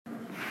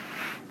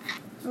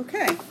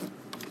Okay.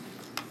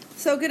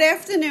 So good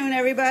afternoon,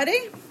 everybody.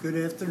 Good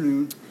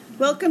afternoon.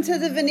 Welcome to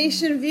the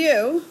Venetian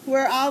View,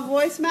 where our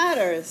voice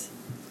matters.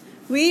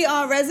 We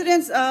are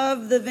residents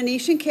of the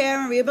Venetian Care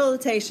and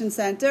Rehabilitation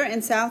Center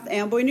in South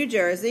Amboy, New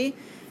Jersey,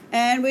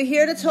 and we're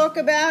here to talk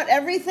about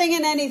everything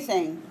and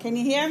anything. Can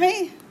you hear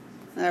me?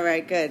 All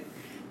right, good.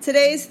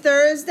 Today's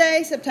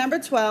Thursday, September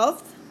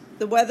 12th.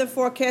 The weather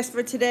forecast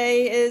for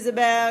today is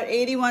about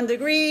 81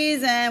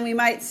 degrees, and we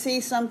might see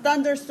some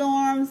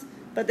thunderstorms,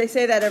 but they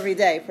say that every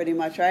day pretty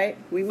much, right?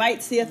 We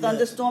might see a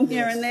thunderstorm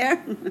here and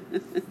there.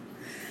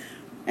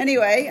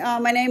 Anyway,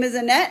 my name is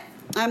Annette.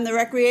 I'm the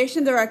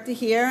Recreation Director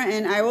here,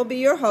 and I will be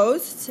your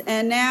host.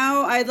 And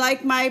now I'd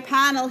like my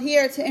panel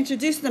here to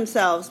introduce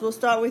themselves. We'll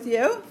start with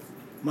you.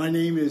 My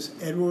name is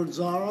Edward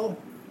Zarro.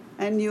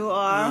 And you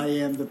are? I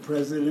am the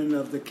president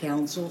of the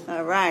council.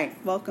 All right.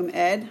 Welcome,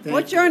 Ed.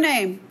 Thank your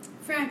name?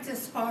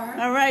 Frances Farr.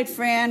 All right,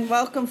 Fran.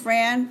 Welcome,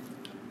 Fran.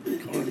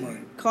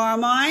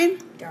 Carmine.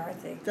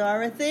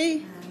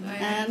 Dorothy.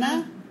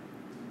 Anna.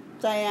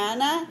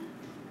 Diana.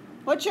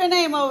 What's your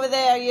name over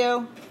there,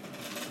 you?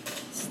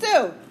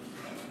 Stu.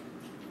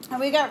 And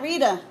we got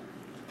Rita.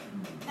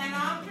 And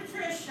I'm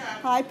Patricia.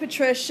 Hi,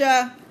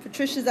 Patricia.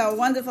 Patricia's our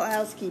wonderful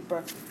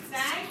housekeeper.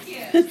 Thank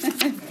you.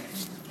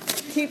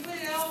 Keep, Put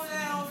it over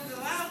there over the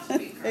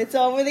loudspeaker. it's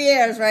over the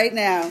airs right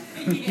now.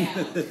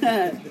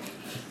 Yeah.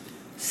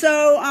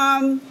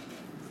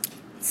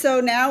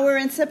 So now we're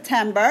in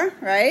September,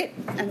 right?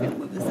 I'm going to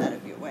move this out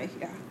of your way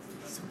here.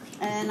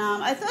 And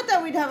I thought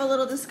that we'd have a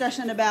little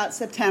discussion about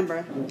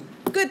September.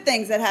 Good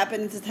things that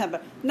happened in September.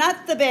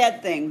 Not the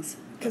bad things,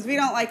 because we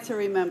don't like to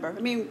remember.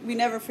 I mean, we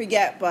never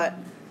forget, but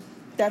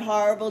that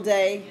horrible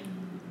day,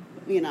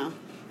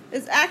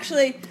 It's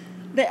actually,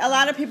 a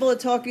lot of people are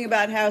talking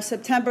about how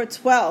September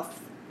 12th,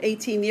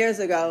 18 years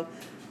ago,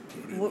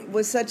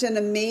 was such an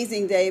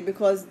amazing day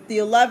because the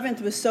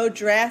 11th was so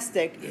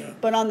drastic,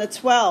 but on the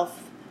 12th,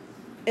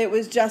 it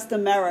was just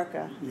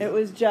America. Yeah. It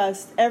was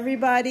just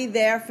everybody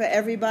there for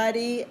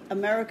everybody.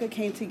 America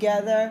came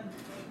together.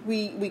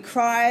 We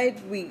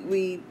cried.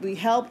 We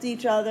helped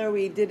each other.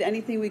 We did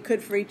anything we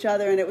could for each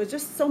other, and it was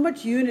just so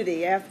much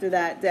unity after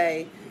that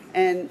day.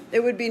 And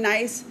it would be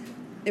nice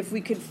if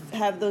we could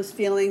have those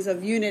feelings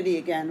of unity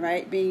again,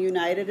 right? Being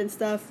united and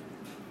stuff.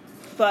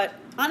 But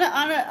on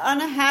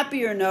a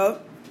happier note,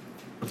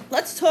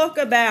 let's talk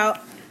about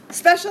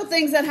special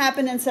things that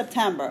happened in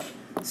September.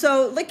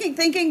 So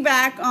thinking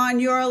back on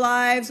your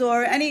lives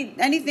or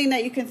anything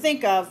that you can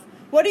think of,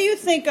 what do you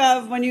think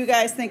of when you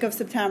guys think of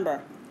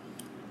September?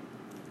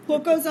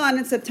 What goes on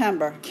in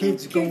September?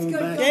 Kids going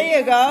back. There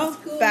you go.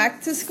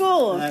 Back to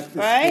school, Back to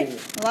right?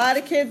 school. A lot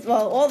of kids,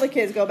 all the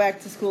kids go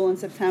back to school in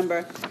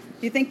September. Do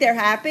you think they're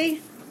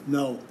happy?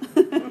 No.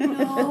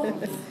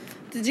 No.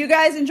 Did you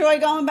guys enjoy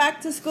going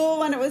back to school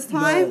when it was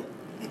time?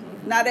 No.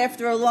 Not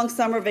after a long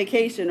summer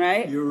vacation,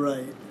 right? You're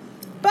right.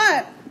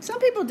 But some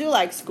people do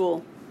like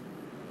school,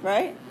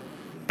 right?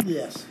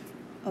 Yes.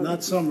 Oh,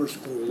 Not summer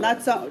school.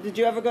 Did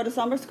you ever go to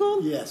summer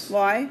school? Yes.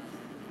 Why?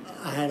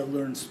 I had to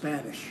learn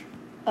Spanish.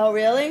 Oh,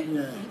 really?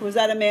 Yeah. Was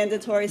that a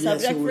mandatory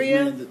subject yes, it was for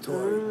you?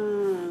 mandatory.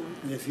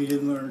 Ah. And if you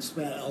didn't learn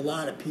Spanish, a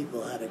lot of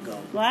people had to go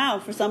Wow,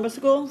 for summer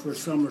school? for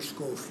summer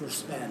school for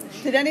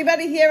Spanish. Did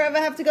anybody here ever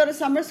have to go to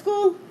summer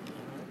school?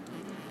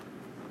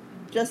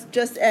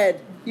 Just Ed.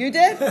 You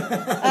did?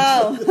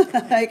 Oh,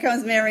 here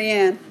comes Mary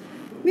Ann.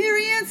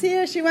 Mary Ann's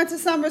here. She went to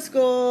summer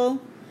school.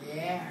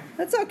 Yeah.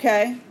 That's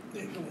okay.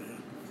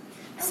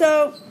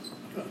 So,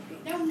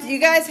 do you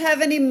guys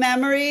have any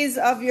memories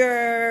of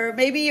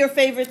maybe your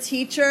favorite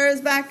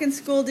teachers back in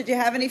school? Did you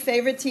have any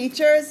favorite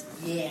teachers?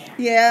 Yeah.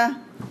 Yeah.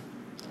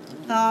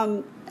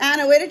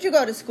 Anna, where did you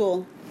go to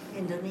school?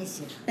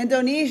 Indonesia.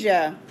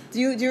 Indonesia. Do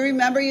you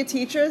remember your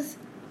teachers?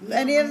 Yeah,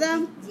 Any of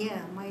them?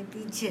 My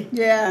teacher.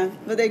 Yeah.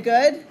 Were they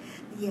good?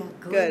 Yeah,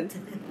 Good.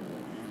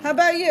 How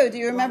about you? Do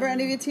you remember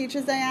any of your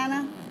teachers,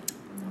 Diana?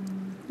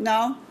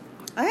 No?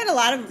 I had a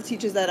lot of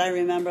teachers that I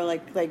remember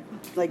like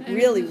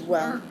really Miss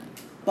well. Burke.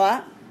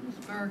 What?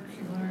 Miss Burke,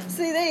 she learned.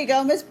 See, there you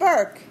go, Miss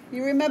Burke.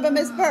 You remember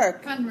Miss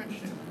Burke?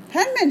 Penmanship.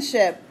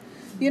 Penmanship.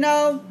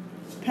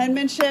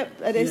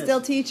 Penmanship, are they Yes.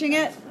 still teaching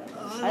it?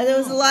 There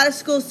was a lot of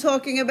schools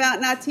talking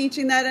about not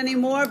teaching that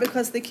anymore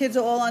because the kids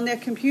are all on their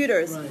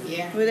computers. Right.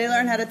 Yeah. Where they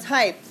learn how to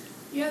type.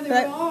 Yeah, they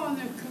But- were all on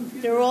their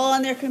computer. They're all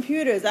on their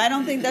computers. I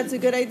don't think that's a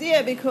good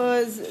idea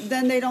because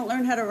then they don't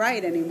learn how to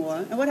write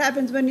anymore. And what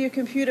happens when your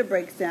computer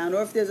breaks down?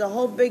 Or if there's a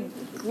whole big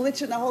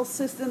glitch in the whole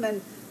system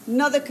and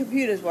none of the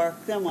computers work,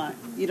 then what?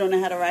 You don't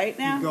know how to write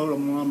now? You go to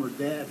mom or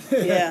dad.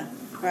 Yeah,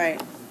 right.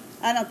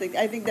 I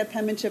think that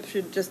penmanship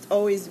should just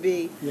always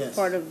be Yes.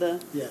 part of the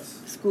Yes.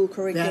 school That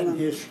curriculum. and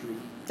history.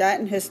 That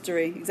and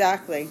history,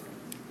 exactly.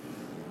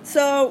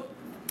 So,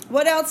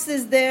 what else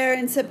is there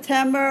in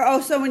September? Oh,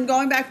 so when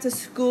going back to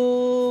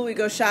school, we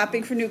go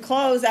shopping for new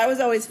clothes. That was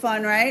always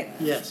fun, right?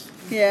 Yes.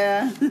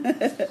 Yeah.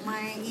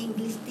 My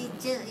English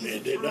teacher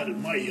is They're not in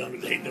from my young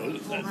day, no,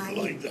 nothing Hawaii.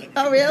 like that.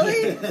 Oh,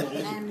 really?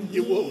 And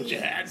You he what was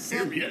your hat,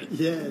 said period.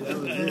 Yeah, that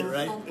was it,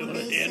 right? Hand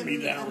me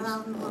population down.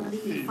 around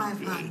only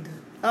 500.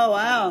 Oh,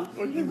 wow.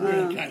 Well, you wear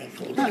kind of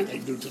clothes like they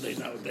do today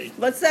nowadays.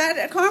 What's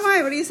that?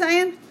 Carmine, what are you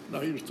saying? No,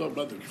 he was talking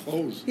about the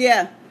clothes.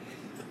 Yeah.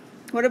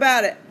 What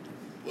about it?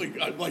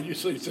 Like you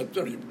say,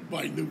 September, you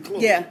buy new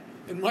clothes. Yeah.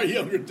 In my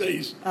younger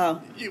days,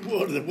 Oh. you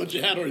wore what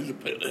you had are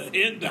the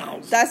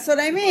hand-downs. That's what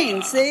I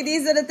mean. See,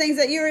 these are the things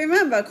that you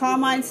remember.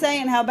 Carmine's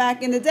saying how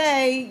back in the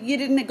day, you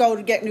didn't go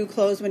to get new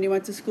clothes when you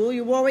went to school.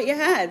 You wore what you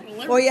had.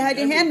 Well, Or you had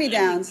your everything-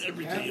 hand-me-downs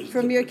everything is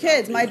from your different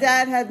kids. My nowadays.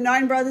 dad had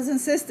 9 brothers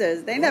and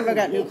sisters. They never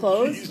got new Oh,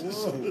 clothes.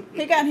 Jesus.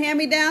 He got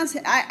hand-me-downs.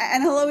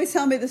 And he'll always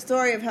tell me the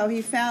story of how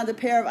he found a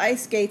pair of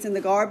ice skates in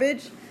the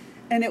garbage.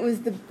 And it was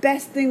the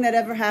best thing that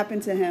ever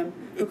happened to him.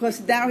 Because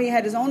now he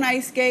had his own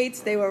ice skates.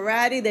 They were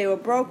ratty, they were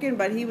broken,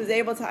 but he was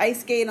able to ice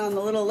skate on the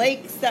little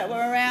lakes that were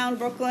around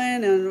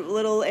Brooklyn and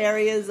little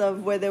areas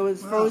of where there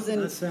was Wow,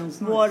 frozen that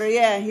sounds nice. water.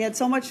 Yeah, he had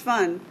so much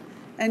fun.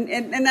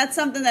 And that's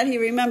something that he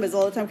remembers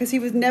all the time because he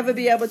would never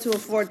be able to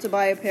afford to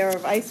buy a pair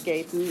of ice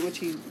skates, which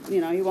he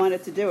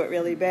wanted to do it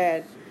really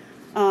bad.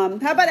 How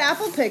about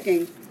apple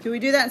picking? Do we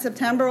do that in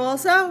September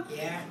also?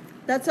 Yeah.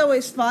 That's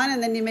always fun,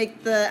 and then you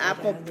make the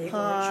apple down to the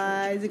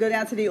pies. You go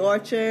down to the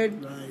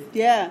orchard. Right.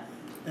 Yeah.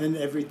 And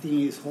everything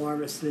is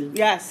harvested.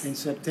 Yes. In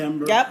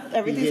September. Yep,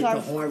 everything's You get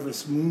harvested. the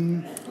harvest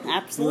moon.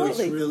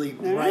 Absolutely. It's really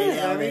All bright right,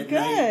 out very at good.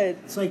 night.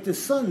 It's like the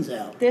sun's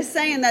out. They're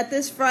saying that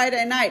this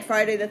Friday night,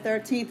 Friday the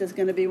 13th, is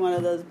going to be one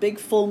of those big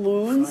full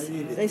moons.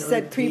 Friday the They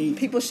said 13th.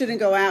 people shouldn't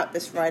go out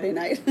this Friday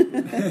night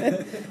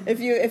if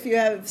you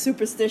have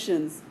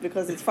superstitions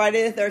because it's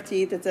Friday the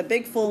 13th. It's a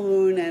big full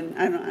moon, and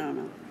I don't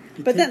know.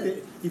 But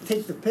then You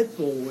take the pit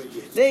bull with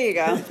you. there you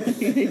go.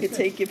 You can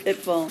take your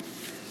pit bull.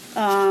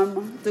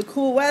 The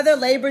cool weather,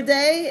 Labor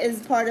Day is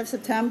part of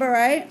September,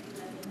 right?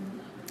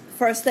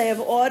 First day of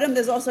autumn.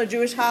 There's also a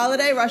Jewish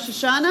holiday, Rosh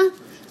Hashanah.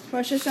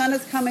 Rosh Hashanah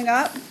is coming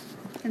up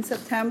in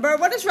September.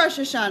 What is Rosh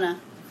Hashanah?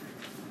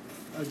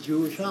 A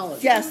Jewish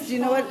holiday. Yes. Do you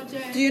know what?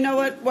 holiday. Do you know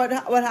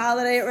what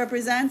holiday it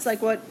represents?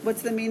 Like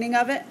what's the meaning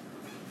of it?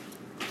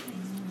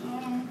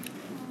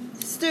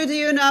 Stu, do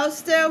you know,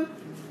 Stu?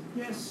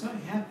 Yes, I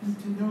happen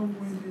to know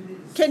when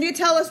it is. Can you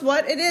tell us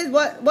what it is?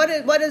 What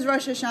does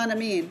Rosh Hashanah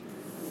mean?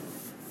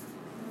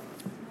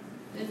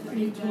 Are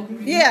you talking?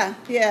 Yeah.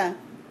 Yes.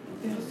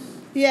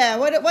 Yeah,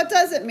 what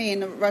does it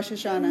mean, Rosh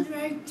Hashanah?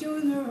 Right,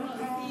 doing the,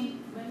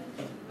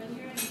 When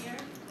you're a year,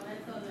 what I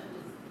thought that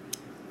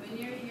was, when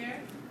you're a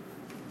year,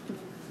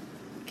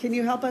 Can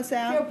you help us your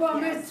out? bar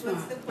Yes, mitzvah.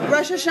 what's the question?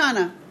 Rosh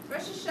Hashanah.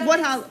 Rosh Hashanah. What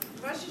is- hol-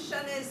 Rosh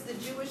Hashanah is the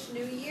Jewish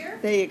New Year.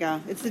 There you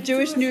go. It's the The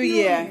Jewish Jewish New New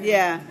Year. Year.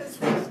 Yeah. Because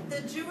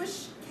the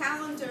Jewish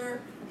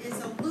calendar is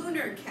a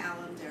lunar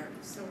calendar,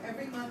 so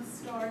every month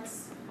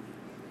starts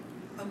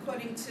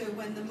according to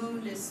when the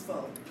moon is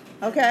full.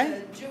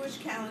 Okay. The Jewish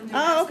calendar.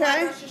 Oh, That's why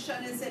okay. Rosh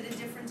Hashanah is at a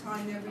different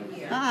time every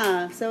year.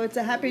 Ah, so it's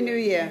a Happy New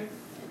Year.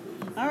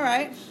 All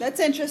right. That's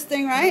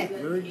interesting, right?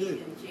 Very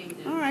good.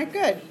 All right,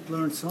 good.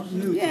 Learn something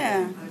new.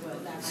 Yeah.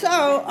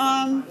 So,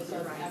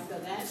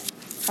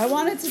 I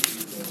wanted to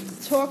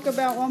talk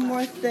about one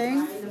more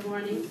thing.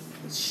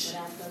 Shh.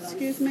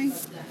 Excuse me.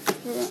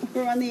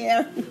 We're on the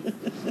air.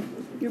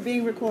 You're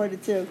being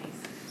recorded too.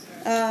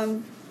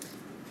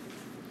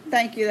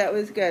 Thank you. That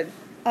was good.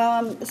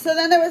 So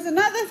then there was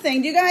another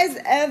thing. Do you guys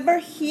ever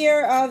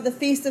hear of the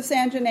Feast of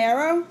San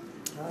Gennaro?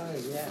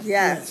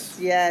 Yes.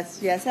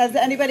 Has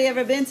anybody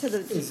ever been to the?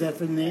 Is that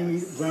the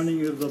name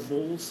running of the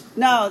bulls?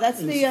 No,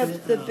 that's In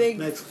the big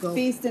Mexico?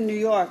 feast in New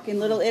York, in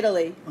Little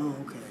Italy. Oh,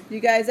 okay. You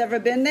guys ever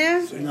been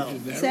there? No.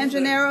 San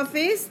Gennaro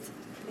Feast?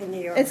 In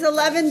New York. It's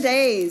 11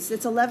 days.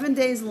 It's 11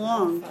 days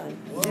long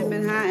in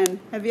Manhattan.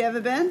 Have you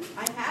ever been?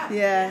 I have.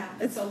 Yeah.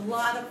 It's a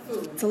lot of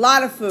food. It's a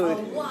lot of food. A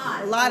A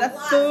lot lot of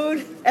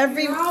food.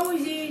 Every You're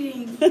always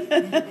eating.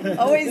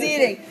 always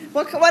eating.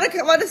 What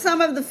are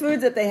some of the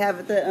foods that they have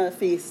at the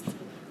feast?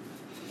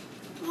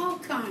 All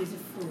kinds of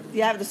food.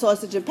 You have the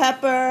sausage and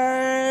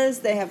peppers.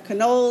 They have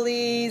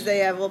cannolis. They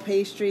have little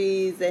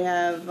pastries. They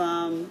have.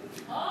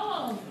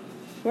 oh,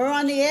 We're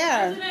on the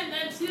air. isn't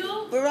that too?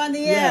 We're on the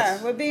Yes.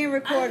 air. We're being I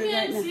recorded right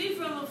can't now. see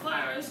from afar.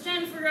 I was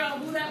trying to figure out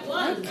who that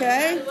was.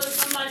 Okay. It was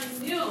somebody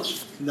new.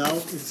 No,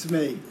 it's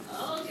me.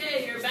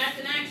 Okay, you're back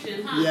in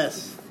action, huh?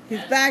 Yes.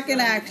 He's back in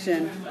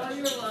action. Oh,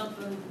 you're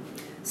welcome.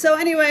 So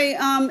anyway,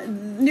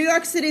 New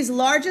York City's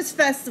largest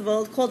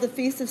festival, called the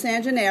Feast of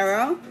San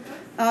Gennaro,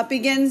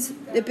 begins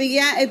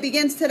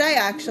today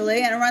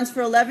actually, and it runs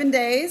for 11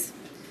 days.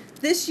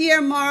 This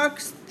year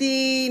marks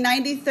the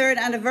 93rd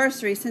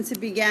anniversary since it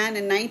began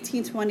in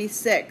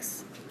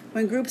 1926,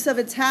 when groups of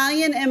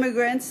Italian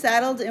immigrants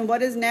settled in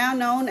what is now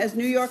known as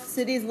New York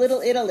City's Little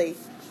Italy.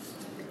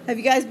 Have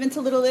you guys been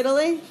to Little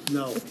Italy?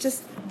 No. It's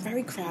just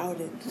very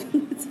crowded.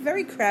 It's a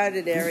very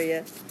crowded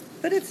area,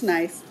 but it's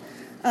nice.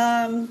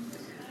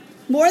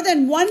 More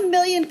than 1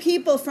 million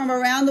people from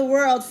around the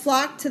world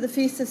flocked to the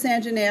Feast of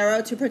San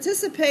Gennaro to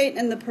participate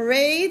in the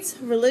parades,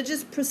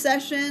 religious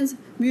processions,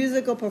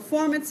 musical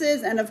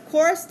performances, and of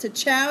course to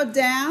chow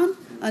down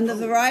on the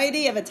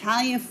variety of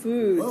Italian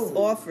foods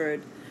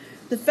offered.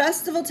 The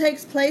festival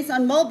takes place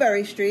on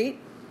Mulberry Street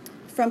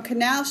from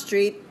Canal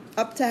Street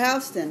up to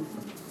Houston.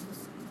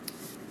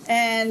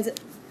 And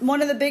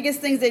one of the biggest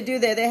things they do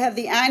there, they have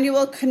the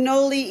annual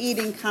cannoli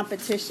eating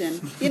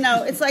competition. You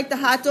know, it's like the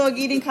hot dog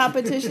eating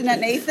competition at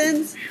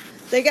Nathan's.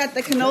 They got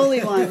the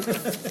cannoli one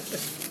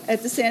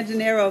at the San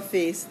Gennaro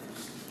feast.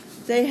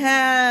 They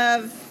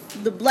have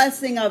the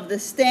blessing of the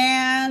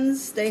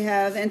stands. They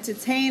have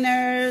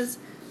entertainers.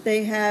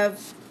 They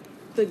have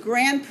the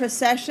grand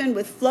procession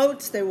with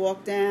floats. They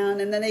walk down,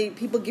 and then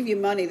people give you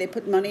money. They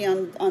put money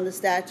on the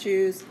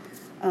statues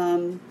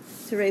to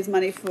raise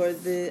money for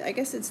I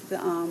guess it's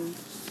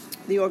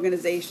the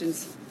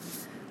organizations.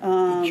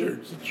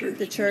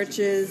 The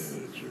churches.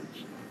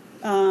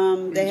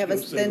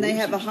 They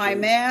have a high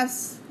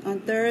mass on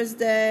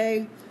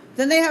Thursday.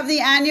 Then they have the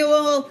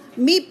annual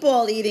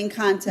meatball eating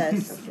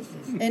contest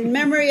in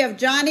memory of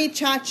Johnny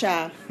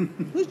Cha-Cha.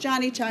 Who's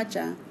Johnny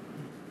Cha-Cha?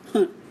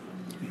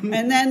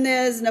 And then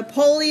there's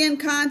Napoleon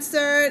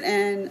concert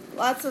and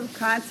lots of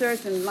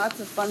concerts and lots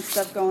of fun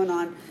stuff going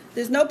on.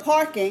 There's no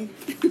parking,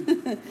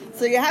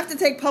 so you have to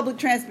take public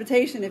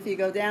transportation if you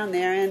go down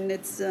there, and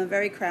it's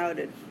very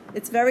crowded.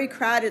 It's very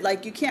crowded,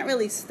 like you can't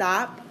really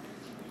stop.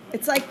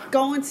 It's like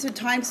going to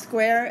Times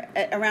Square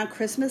around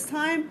Christmas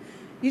time.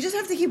 You just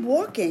have to keep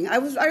walking. I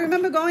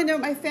remember going there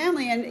with my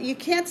family, and you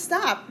can't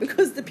stop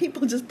because the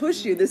people just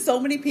push you. There's so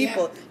many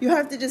people. Yeah. You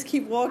have to just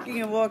keep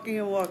walking and walking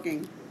and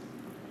walking.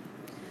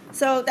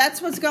 So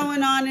that's what's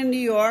going on in New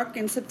York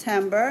in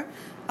September.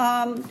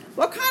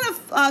 What kind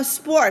of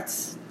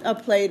sports are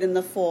played in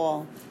the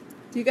fall?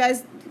 Do you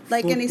guys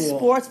like any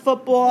sports?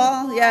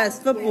 Football? Yes,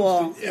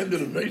 football. It's the end of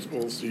the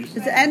baseball season.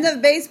 It's the end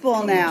of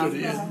baseball now.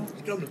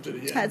 It's coming to the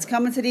end. It's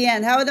coming to the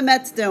end. How are the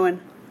Mets doing?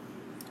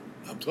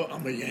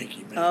 I'm a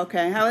Yankee, man.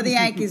 Okay. How are the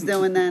Yankees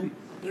doing then?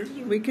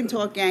 We can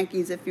talk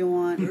Yankees if you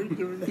want,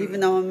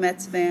 even though I'm a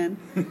Mets fan.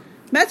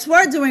 Mets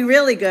were doing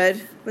really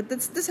good, but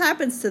this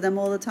happens to them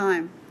all the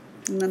time.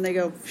 And then they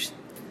go...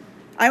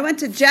 I went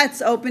to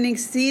Jets opening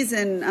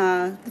season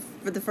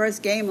for the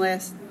first game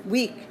last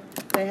week.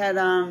 They had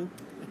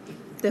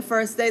the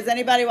first day. Does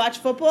anybody watch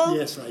football?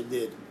 Yes, I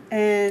did.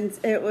 And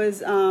it was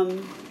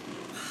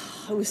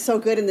so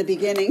good in the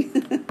beginning.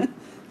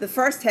 The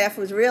first half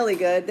was really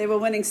good. They were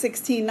winning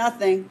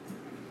 16-0,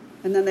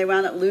 and then they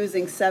wound up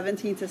losing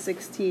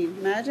 17-16.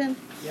 Imagine?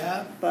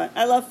 Yeah. But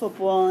I love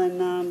football,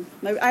 and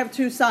I have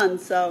 2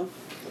 sons, so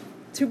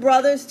 2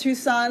 brothers, 2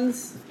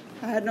 sons.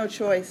 I had no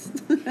choice.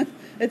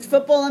 It's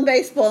football and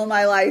baseball in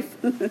my life.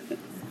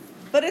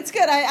 But it's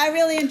good. I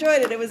really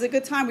enjoyed it. It was a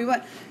good time. We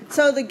went.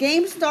 So the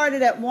game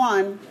started at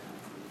 1.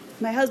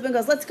 My husband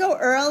goes, let's go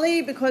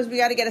early because we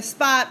got to get a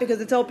spot because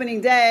it's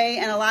opening day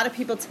and a lot of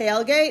people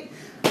tailgate.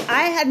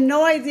 I had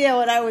no idea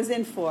what I was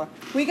in for.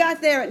 We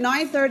got there at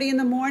 9:30 in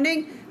the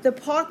morning. The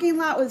parking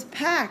lot was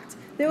packed.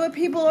 There were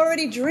people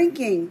already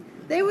drinking.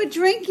 They were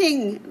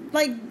drinking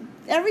like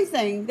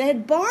everything. They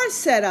had bars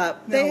set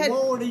up.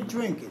 What were they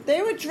drinking?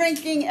 They were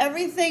drinking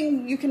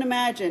everything you can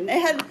imagine. They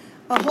had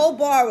a whole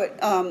bar with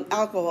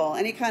alcohol,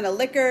 any kind of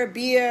liquor,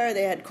 beer.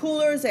 They had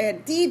coolers. They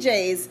had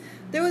DJs.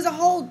 There was a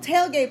whole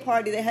tailgate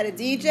party. They had a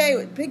DJ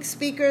with big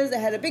speakers. They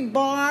had a big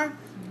bar.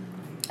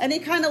 Any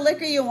kind of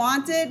liquor you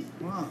wanted.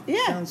 Wow,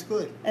 yeah. Sounds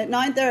good. At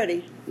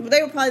 9:30.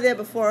 They were probably there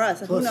before us.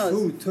 Plus who knows?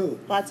 food, too.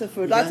 Lots of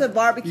food. Lots of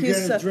barbecue.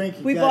 You gotta drink,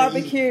 we gotta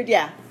barbecued.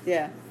 eat.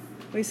 Yeah.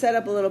 We set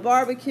up a little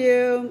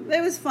barbecue.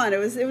 It was fun. It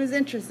was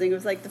interesting. It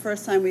was like the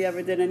first time we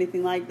ever did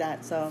anything like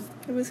that. So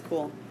it was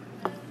cool.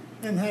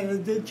 And how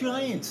did the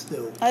Giants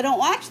do? I don't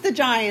watch the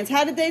Giants.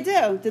 How did they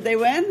do? Did they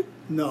win?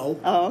 No.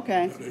 Oh,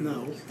 okay.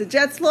 No. The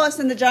Jets lost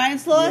and the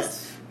Giants lost?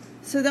 Yes.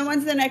 So then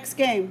when's the next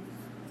game?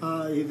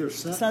 Either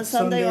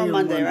Sunday or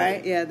Monday,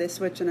 right? Yeah, they're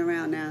switching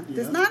around now. Yeah.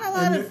 There's not a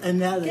lot of And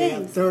now they have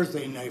games.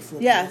 Thursday night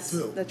football, Yes,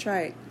 too. that's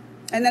right.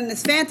 And then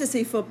there's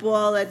fantasy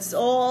football. That's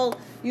all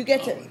you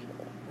get to.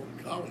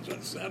 College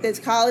on Saturday. There's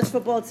college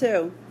football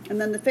too, and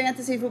then the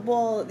fantasy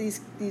football. These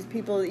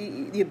people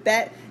you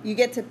bet you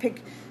get to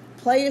pick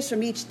players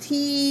from each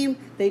team.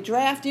 They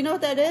draft. You know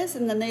what that is?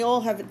 And then they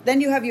all have.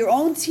 Then you have your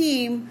own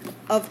team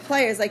of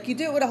players. Like you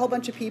do it with a whole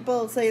bunch of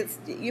people. Say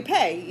you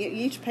pay. You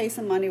each pay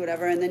some money,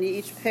 whatever, and then you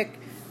each pick.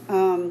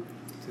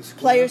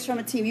 Players from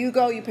a team. You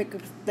go, you pick.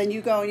 Then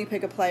you go and you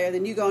pick a player.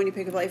 Then you go and you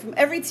pick a player from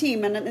every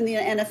team in the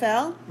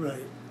NFL.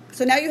 Right.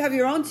 So now you have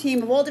your own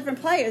team of all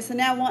different players. So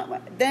now,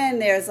 then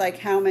there's like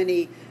how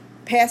many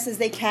passes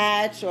they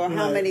catch, or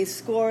how many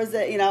scores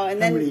that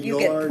and then you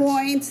get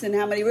points and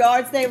how many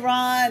yards they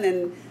run,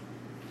 and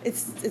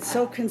it's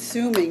so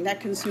consuming.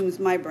 That consumes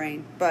my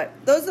brain. But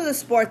those are the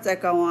sports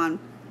that go on.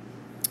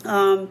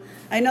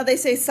 I know they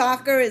say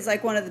soccer is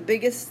like one of the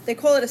biggest. They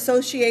call it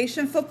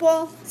association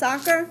football,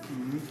 soccer.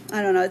 Mm-hmm.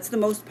 I don't know. It's the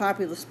most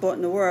popular sport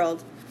in the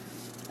world.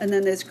 And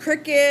then there's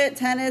cricket,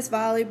 tennis,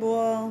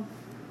 volleyball.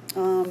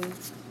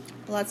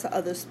 Lots of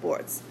other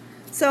sports.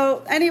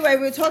 So anyway,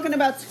 we were talking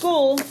about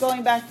school,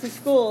 going back to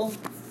school.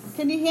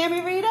 Can you hear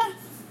me, Rita?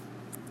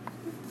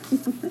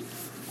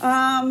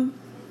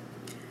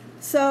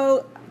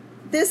 So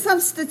there's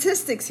some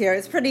statistics here.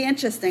 It's pretty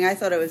interesting. I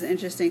thought it was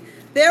interesting.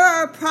 There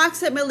are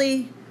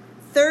approximately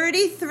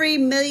 33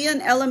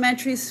 million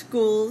elementary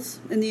schools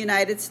in the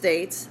United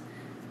States.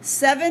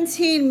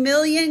 17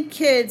 million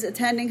kids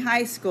attending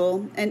high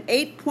school, and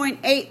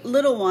 8.8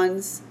 little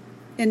ones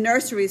in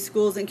nursery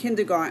schools and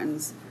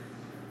kindergartens.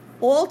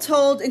 All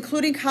told,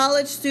 including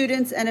college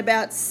students, and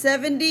about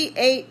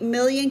 78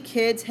 million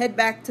kids head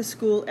back to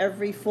school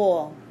every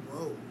fall.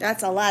 Whoa,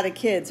 That's a lot of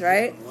kids,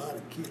 right? a lot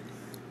of kids.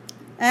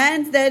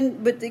 And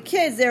then with the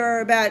kids, there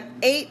are about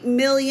 8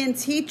 million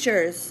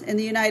teachers in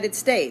the United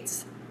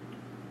States.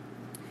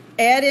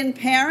 Add in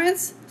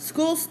parents,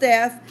 school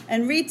staff,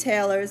 and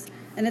retailers,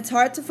 and it's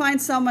hard to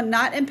find someone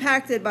not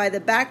impacted by the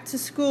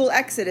back-to-school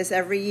exodus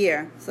every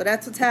year. So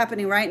that's what's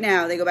happening right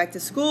now. They go back to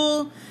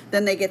school,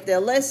 then they get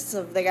their lists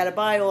of they got to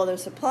buy all their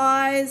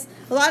supplies.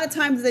 A lot of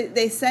times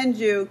they send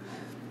you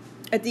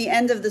at the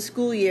end of the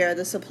school year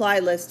the supply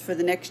list for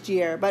the next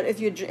year. But if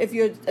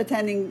you're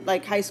attending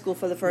like high school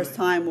for the first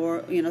time,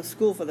 or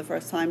school for the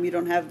first time, you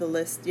don't have the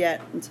list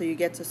yet until you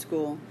get to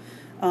school.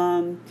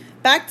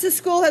 Back to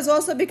school has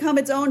also become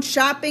its own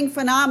shopping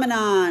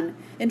phenomenon.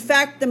 In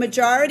fact, the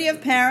majority of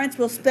parents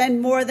will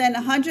spend more than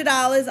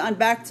 $100 on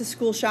back to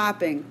school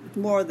shopping.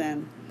 More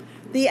than.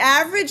 The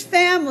average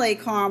family,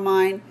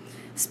 Carmine,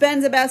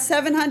 spends about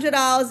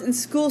 $700 in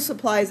school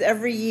supplies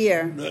every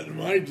year. Not in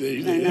my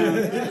days. I know.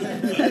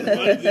 Not in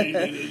my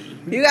days.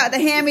 You got the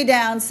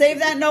hand-me-down. Save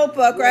that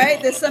notebook,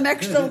 right? There's some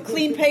extra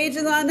clean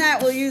pages on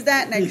that. We'll use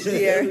that next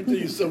year. Everything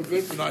is so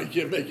good for now, you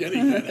can't make any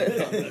kind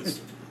of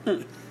comments.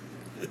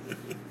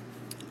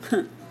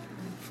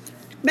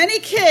 Many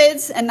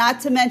kids, and not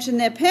to mention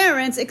their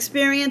parents,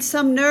 experience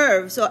some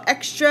nerves or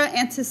extra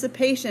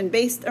anticipation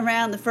based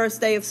around the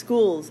first day of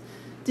schools.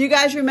 Do you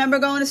guys remember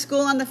going to school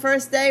on the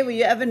first day? Were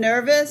you ever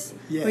nervous?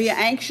 Yes. Were you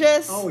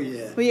anxious? Oh,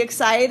 yeah. Were you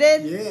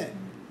excited? Yeah.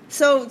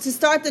 So to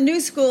start the new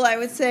school, I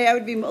would say I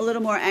would be a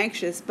little more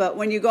anxious. But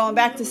when you're going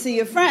back to see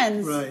your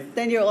friends, Right.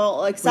 then you're all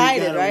Well,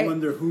 excited, you gotta right?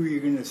 wonder who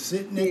you're going to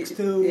sit next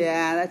to.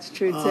 Yeah, that's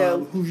true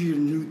too. Who's your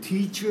new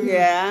teacher.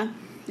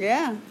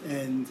 Yeah.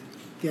 And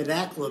get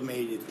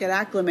acclimated. Get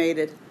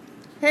acclimated.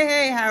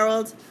 Hey,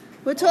 Harold.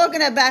 We're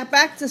talking about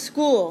back to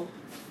school.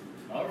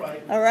 All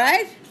right. All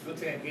right? Good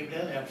thing I came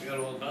down after you got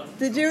all done.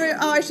 Did you?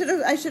 I should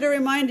have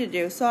reminded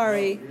you.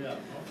 Sorry. Yeah,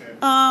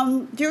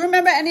 okay. Do you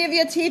remember any of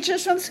your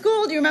teachers from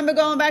school? Do you remember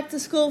going back to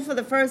school for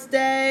the first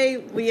day?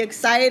 Were you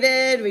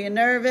excited? Were you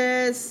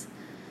nervous?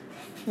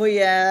 Were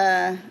you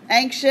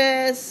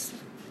anxious?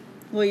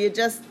 Were you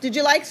did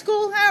you like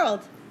school,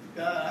 Harold?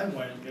 I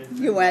went.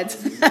 You went.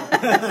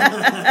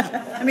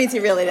 That means he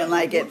really didn't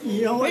like it.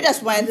 You know what? We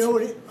just went. You know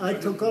what I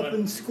took up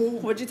in school?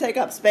 What'd you take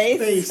up? Space?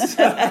 Space.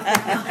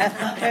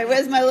 Okay,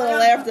 where's my little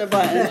laughter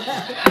button?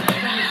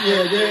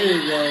 Yeah, there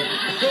you go.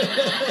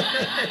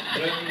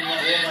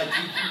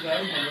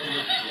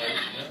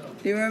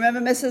 Do you remember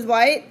Mrs.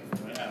 White?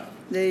 Yeah.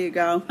 There you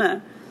go.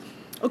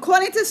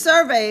 According to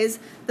surveys,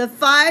 the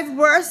 5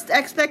 worst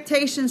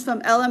expectations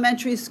from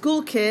elementary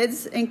school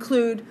kids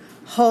include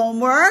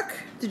homework.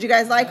 Did you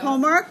guys like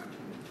homework?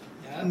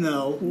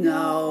 No.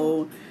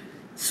 No.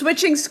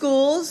 Switching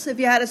schools, if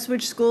you had to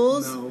switch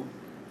schools. No.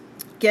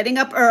 Getting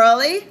up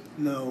early.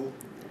 No.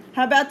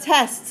 How about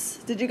tests?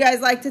 Did you guys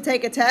like to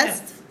take a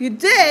test? You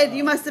did?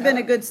 You must have been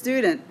a good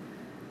student.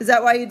 Is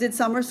that why you did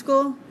summer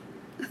school?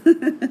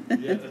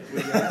 Yeah,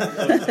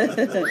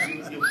 that's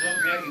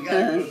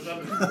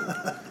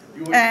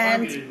what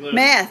And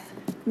math.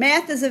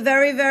 Math is a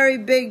very, very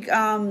big,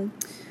 a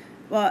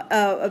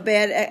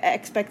bad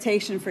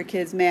expectation for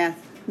kids. Math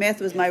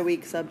was my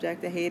weak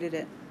subject. I hated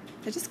it.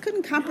 I just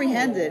couldn't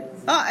comprehend it.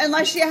 Oh,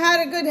 unless you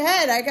had a good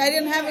head. I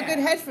didn't have a good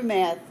head for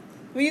math.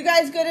 Were you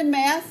guys good in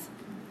math?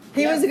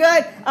 He was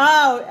good.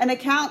 Oh, an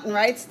accountant,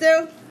 right,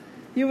 Stu?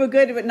 You were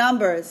good with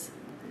numbers.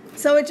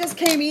 So it just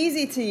came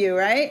easy to you,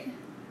 right?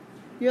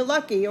 You're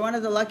lucky. You're one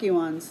of the lucky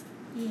ones.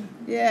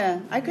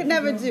 Yeah. I could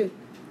never do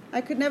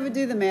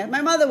the math.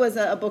 My mother was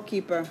a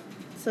bookkeeper,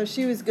 so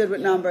she was good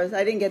with numbers.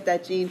 I didn't get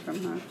that gene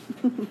from her.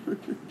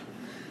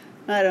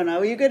 I don't know.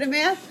 Were you good at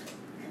math?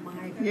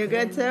 You're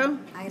good too?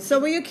 So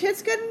were your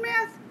kids good in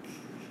math?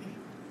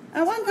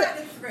 I wonder. 2 out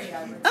of 3,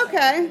 I would say.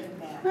 Okay. good in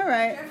math. All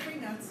right. Jeffrey,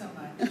 not so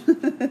much.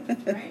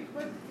 Right?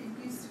 What,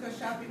 you used to go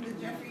shopping with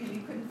Jeffrey and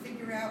you couldn't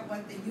figure out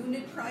what the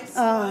unit price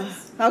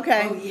was.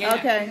 Okay. Oh, yeah.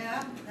 Okay.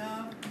 Yeah,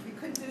 no, you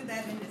couldn't do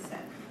that in his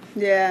head.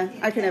 Yeah,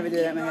 I could never do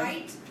that in my head.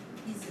 Right?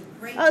 He's a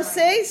great Oh, writer.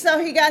 see? So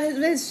he got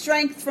his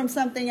strength from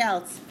something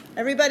else.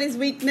 Everybody's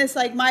weakness,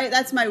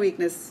 that's my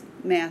weakness,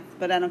 math,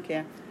 but I don't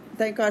care.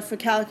 Thank God for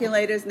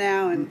calculators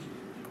now, and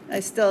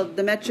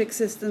the metric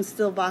system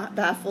still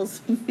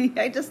baffles me.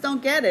 I just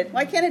don't get it.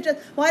 Why did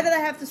I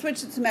have to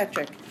switch it to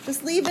metric?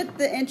 Just leave it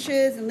the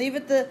inches and leave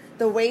it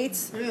the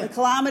weights, Yeah, the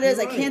kilometers.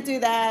 you're I right. can't do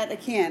that. I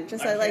can't. do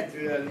that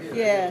either.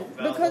 Yeah,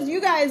 because you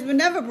guys were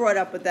never brought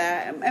up with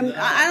that. And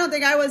I don't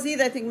think I was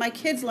either. I think my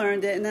kids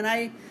learned it, and then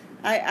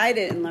I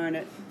didn't learn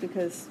it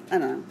because, I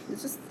don't know.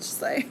 It's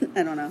just like,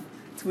 I don't know.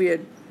 It's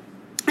weird.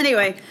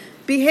 Anyway,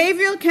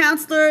 behavioral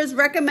counselors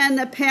recommend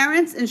that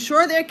parents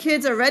ensure their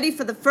kids are ready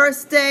for the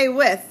first day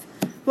with.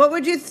 What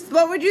would you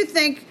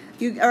think?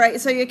 All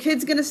right, so your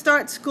kid's going to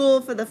start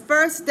school for the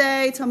first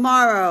day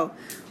tomorrow.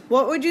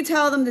 What would you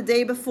tell them the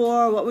day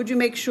before? What would you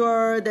make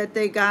sure that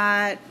they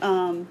got?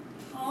 All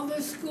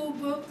the school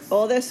books.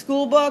 All their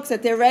school books,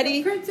 that they're The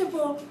ready?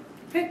 principal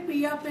picked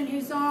me up in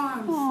his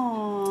arms.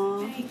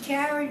 Aww. And he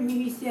carried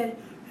me. He said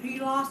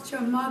he lost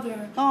her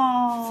mother.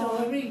 Aww.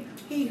 So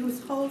he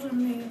was holding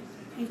me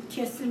and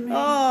kissing me.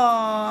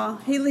 Oh,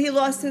 he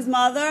lost his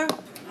mother?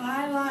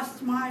 I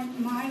lost my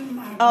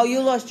mother. Oh,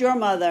 you lost your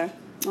mother.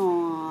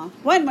 Aw.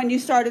 When you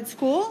started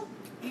school?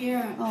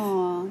 Yeah,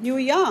 Aw, you were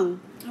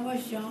young. I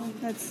was young.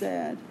 That's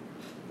sad.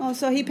 Oh,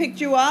 so he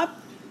picked you up?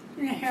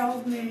 And he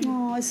held me.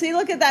 Oh, see,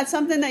 look at that.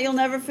 Something that you'll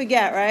never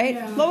forget, right?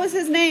 Yeah. What was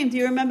his name? Do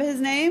you remember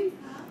his name?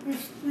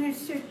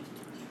 Mr.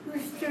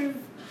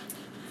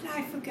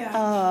 I forgot.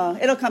 Oh,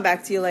 it'll come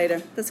back to you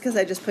later. That's because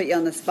I just put you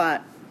on the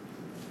spot.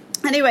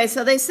 Anyway,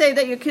 so they say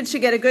that your kids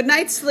should get a good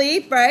night's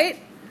sleep, right?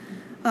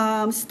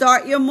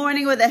 Start your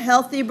morning with a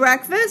healthy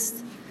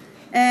breakfast.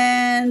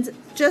 And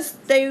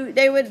just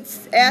they would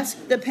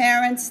ask the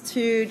parents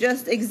to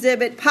just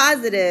exhibit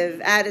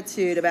positive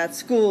attitude about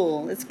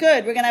school. It's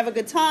good. We're going to have a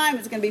good time.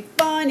 It's going to be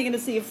fun. You're going to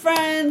see your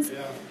friends.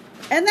 Yeah.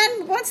 And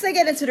then once they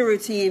get into the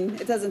routine,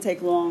 it doesn't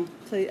take long.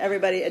 So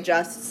everybody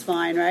adjusts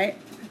fine, right?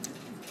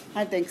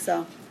 I think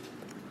so.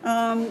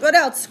 What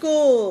else?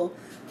 School.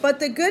 But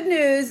the good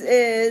news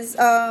is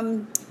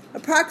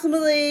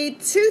approximately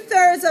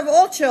 2/3 of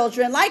all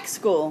children like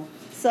school.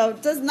 So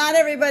not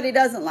everybody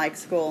doesn't like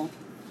school.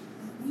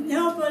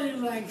 Nobody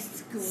likes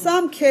school.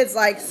 Some kids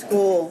like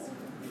school.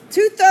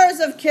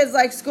 2/3 of kids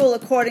like school,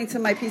 according to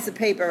my piece of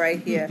paper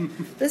right here.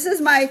 This is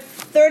my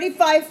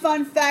 35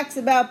 fun facts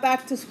about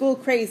back to school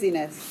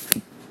craziness.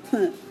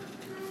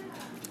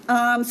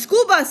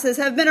 School buses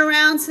have been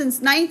around since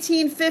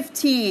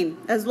 1915,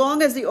 as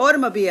long as the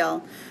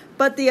automobile.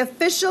 But the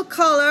official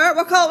color,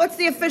 what's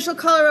the official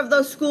color of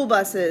those school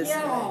buses?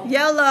 Yellow.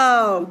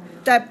 Yellow.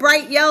 That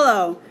bright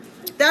yellow.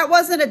 That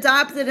wasn't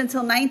adopted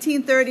until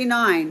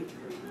 1939.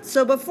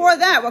 So before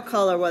that, what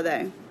color were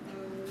they?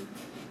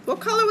 What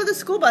color were the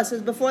school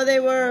buses before they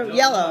were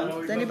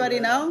yellow? Does anybody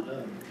know?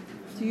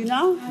 Do you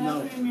know? I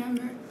don't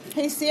remember.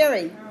 Hey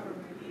Siri.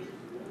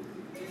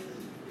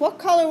 What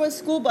color were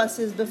school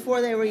buses before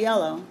they were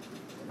yellow?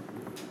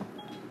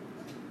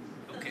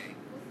 Okay,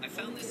 I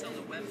found this on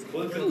the website.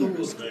 What's the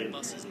Google thing?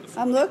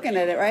 I'm looking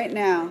at it right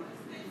now.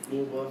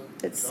 School bus?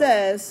 It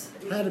says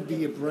It had to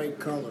be a bright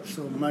color,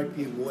 so it might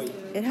be white.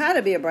 it had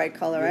to be a bright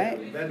color, right?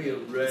 Maybe a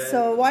red.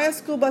 So why are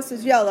school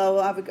buses yellow?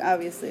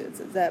 Obviously it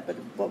says that, but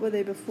what were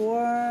they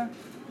before?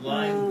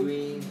 Lime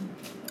green.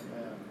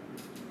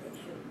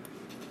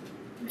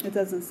 It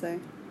doesn't say.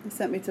 They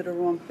sent me to the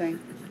wrong thing.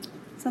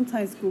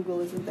 Sometimes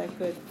Google isn't that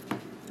good.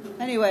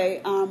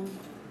 Anyway,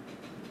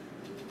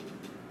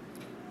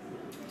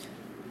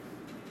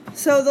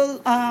 so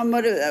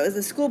that was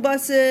the school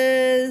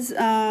buses.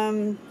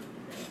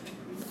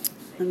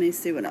 Let me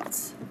see what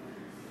else.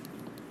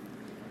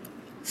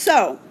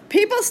 So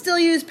people still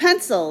use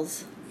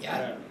pencils.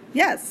 Yeah.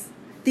 Yes.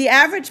 The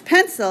average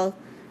pencil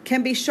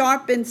can be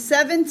sharpened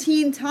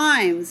 17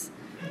 times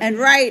and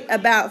write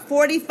about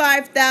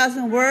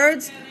 45,000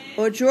 words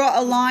or draw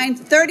a line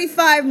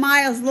 35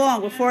 miles long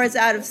before it's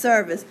out of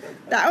service.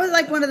 That was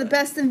like one of the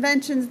best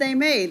inventions they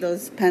made,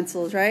 those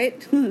pencils, right?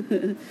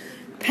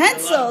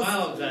 Pencils.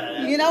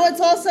 You know what's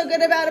also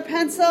good about a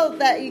pencil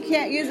that you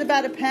can't use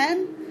about a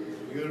pen?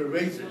 You're gonna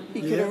erase it.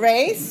 You could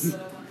erase.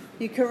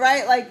 You could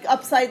write like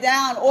upside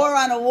down or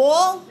on a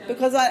wall,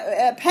 because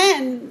a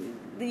pen,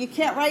 you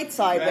can't write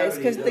sideways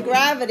because the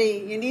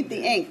gravity, you need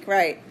the ink,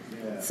 right?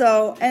 Yeah.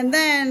 So, and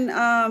then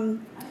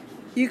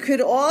you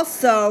could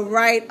also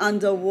write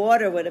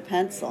underwater with a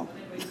pencil.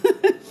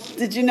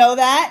 Did you know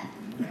that?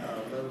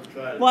 Let's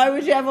try it. Why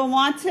would you ever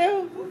want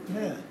to?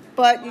 Yeah.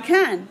 But you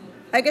can.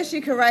 I guess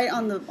you could write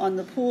on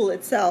the pool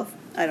itself.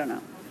 I don't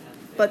know.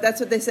 But that's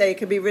what they say. It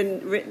could be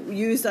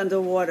used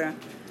underwater.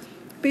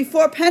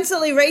 Before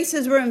pencil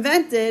erasers were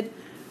invented,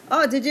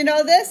 did you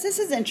know this? This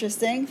is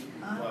interesting.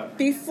 What?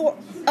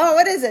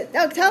 What is it?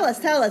 Oh, tell us.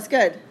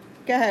 Good.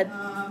 Go ahead.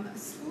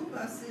 School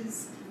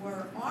buses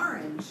were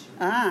orange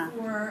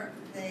before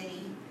they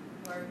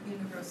were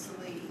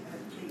universally,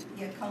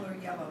 the color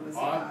yellow was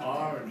adopted.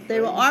 Orange. They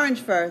were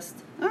orange first.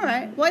 All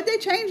right. Why'd they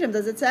change them?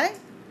 Does it say?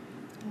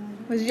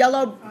 Was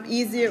yellow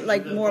easier,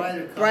 like It's a more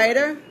brighter color.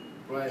 brighter?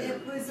 Right.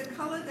 It was a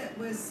color that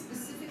was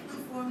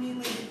specifically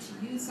formulated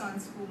to use on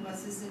school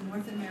buses in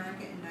North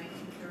America in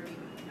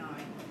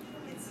 1939.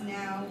 It's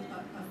now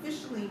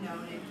officially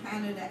known in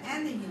Canada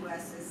and the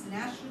U.S. as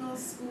National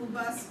School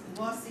Bus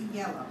Glossy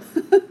Yellow.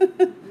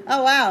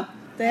 Oh, wow.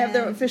 They have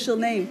their And official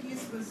name.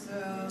 This was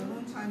a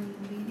long time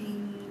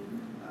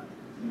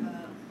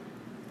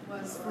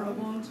was for a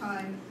long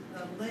time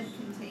the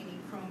lead-containing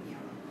chrome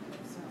yellow.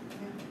 So,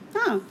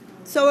 yeah. Oh.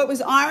 So it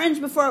was orange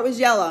before it was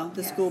yellow,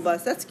 the Yes. school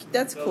bus. That's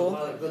There's a cool.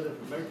 lot of good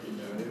information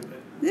there, isn't it?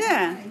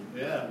 Yeah.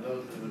 Yeah,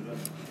 those are the,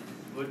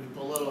 when you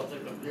pull it off the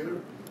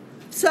computer.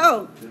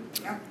 So,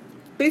 Yep.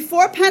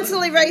 before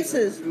pencil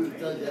erasers, It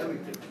tells you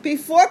everything.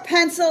 before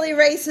pencil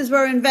erasers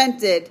were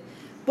invented,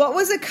 what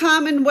was a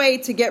common way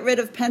to get rid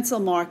of pencil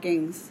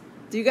markings?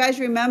 Do you guys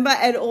remember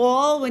at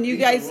all when you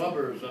guys...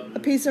 Rubber or something. A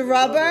piece of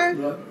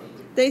rubber?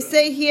 They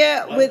say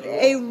here with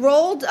a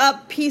rolled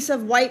up piece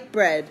of white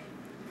bread.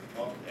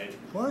 Okay.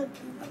 What?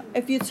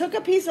 If you took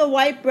a piece of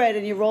white bread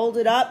and you rolled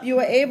it up, you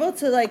were able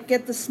to like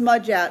get the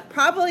smudge out.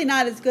 Probably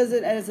not as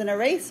good as an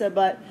eraser,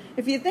 but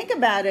if you think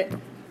about it,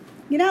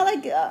 you know,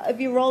 like if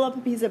you roll up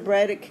a piece of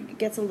bread, it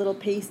gets a little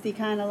pasty,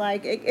 kind of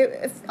like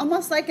it's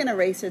almost like an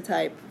eraser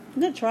type.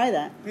 I'm gonna try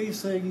that. I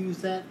used to use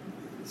that.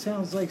 It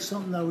sounds like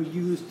something I would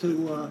use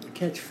to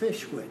catch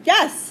fish with.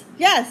 Yes.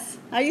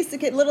 I used to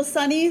get little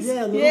sunnies.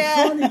 Yeah,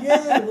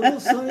 little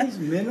sunnies,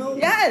 minnows.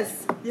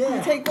 Yes. Yeah.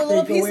 You take the They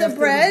little go piece after of the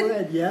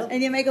bread, yeah.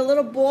 and you make a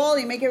little ball.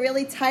 You make it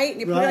really tight, and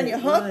you put it on your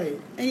hook,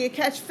 Right. and you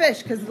catch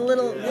fish because the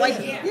little With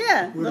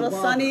little a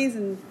bobber. sunnies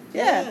and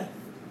yeah.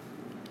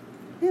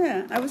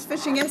 I was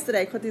fishing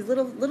yesterday. I caught these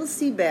little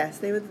sea bass.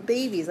 They were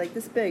babies, like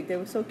this big. They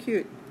were so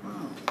cute.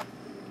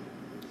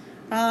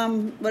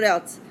 Wow. What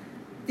else?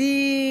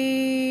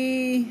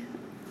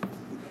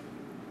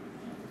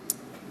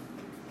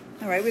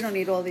 All right, we don't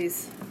need all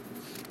these.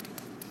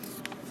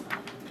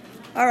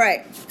 All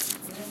right.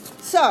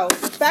 So,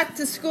 back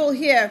to school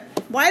here.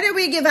 Why do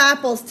we give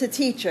apples to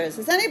teachers?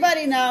 Does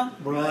anybody know?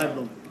 Bribe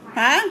them.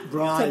 Huh?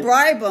 Bribe. To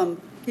bribe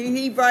them.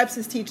 He bribes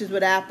his teachers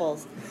with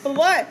apples. But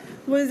what?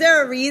 Was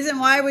there a reason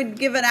why we'd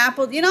give an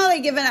apple? You know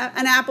they give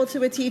an apple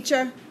to a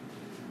teacher?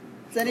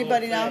 Does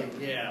anybody know?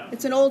 Yeah.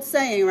 It's an old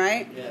saying,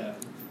 right? Yeah.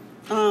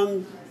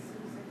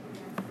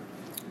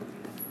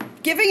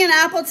 Giving an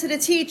apple to the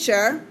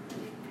teacher,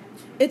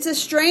 it's a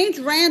strange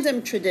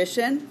random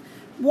tradition,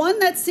 one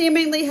that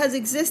seemingly has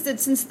existed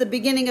since the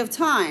beginning of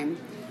time.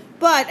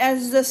 But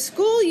as the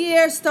school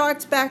year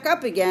starts back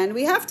up again,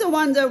 we have to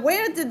wonder,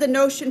 where did the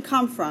notion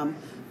come from?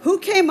 Who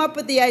came up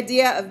with the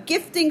idea of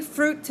gifting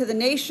fruit to the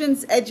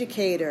nation's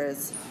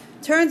educators?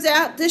 Turns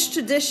out this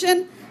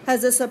tradition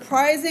has a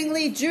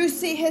surprisingly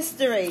juicy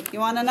history. You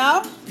want to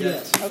know?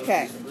 Yes.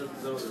 Okay.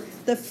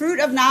 The fruit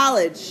of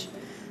knowledge.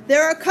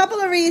 There are a couple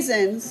of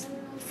reasons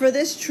for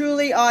this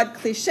truly odd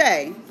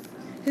cliche.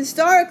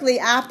 Historically,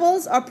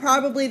 apples are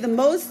probably the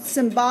most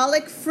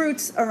symbolic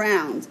fruits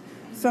around.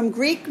 From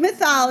Greek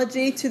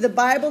mythology to the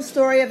Bible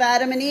story of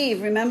Adam and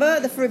Eve. Remember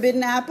the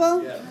forbidden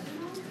apple? Yeah.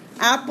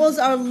 Apples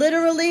are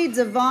literally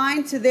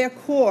divine to their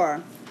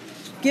core.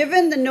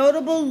 Given the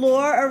notable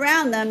lore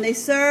around them, they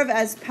serve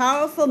as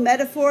powerful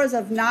metaphors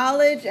of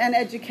knowledge and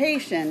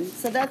education.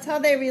 So that's how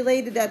they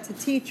related that to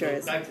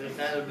teachers. Back to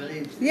the Adam and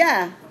Eve.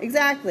 Yeah,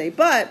 exactly.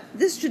 But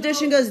this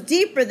tradition goes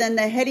deeper than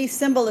the heady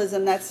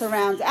symbolism that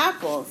surrounds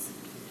apples.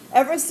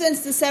 Ever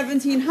since the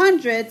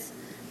 1700s,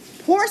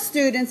 poor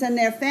students and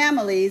their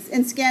families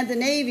in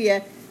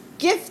Scandinavia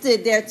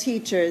gifted their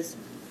teachers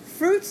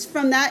fruits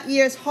from that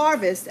year's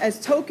harvest as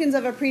tokens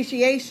of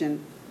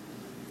appreciation.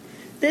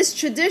 This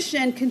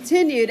tradition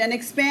continued and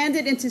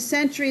expanded into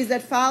centuries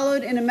that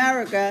followed in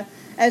America,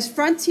 as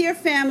frontier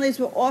families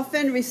were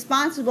often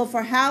responsible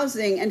for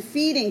housing and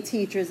feeding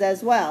teachers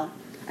as well.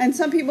 And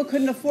some people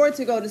couldn't afford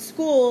to go to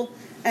school,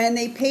 and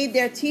they paid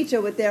their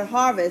teacher with their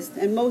harvest,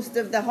 and most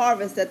of the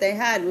harvest that they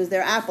had was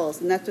their apples,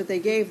 and that's what they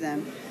gave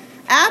them.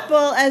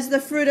 Apple, as the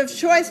fruit of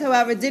choice,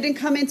 however, didn't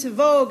come into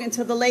vogue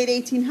until the late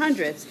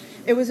 1800s.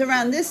 It was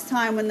around this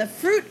time when the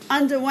fruit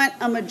underwent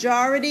a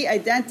majority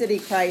identity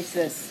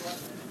crisis.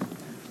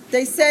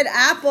 They said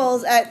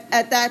apples at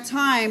that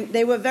time,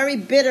 they were very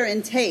bitter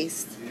in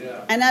taste.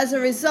 Yeah. And as a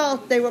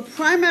result, they were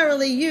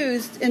primarily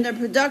used in the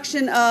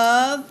production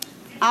of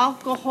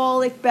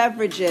alcoholic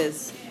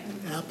beverages.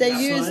 They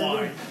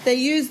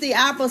used the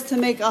apples to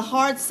make a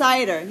hard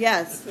cider.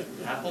 Yes.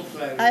 Apple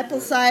cider.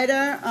 Apple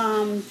cider.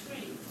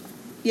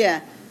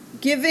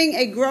 Giving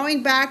a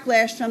growing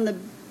backlash from the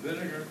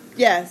Vinegar.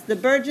 the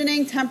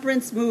burgeoning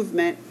temperance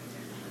movement.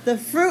 The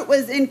fruit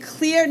was in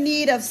clear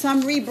need of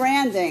some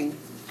rebranding.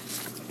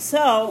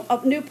 So,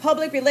 a new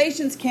public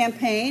relations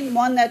campaign,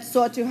 one that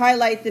sought to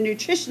highlight the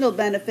nutritional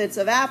benefits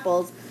of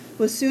apples,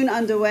 was soon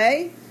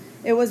underway.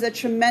 It was a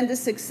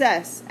tremendous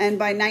success, and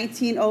by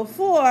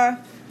 1904,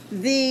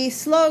 the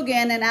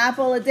slogan, "An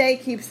apple a day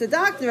keeps the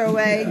doctor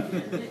away,"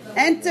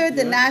 entered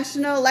the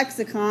national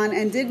lexicon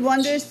and did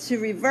wonders to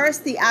reverse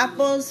the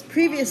apple's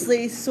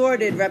previously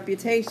sordid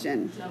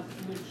reputation.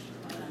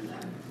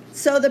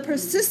 So the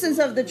persistence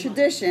of the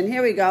tradition,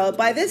 here we go.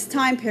 By this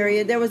time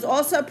period, there was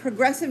also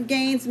progressive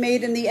gains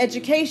made in the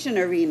education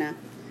arena.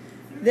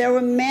 There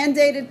were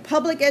mandated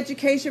public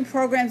education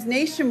programs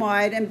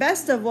nationwide, and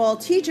best of all,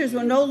 teachers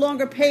were no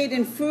longer paid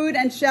in food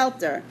and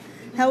shelter.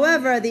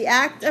 However, the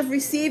act of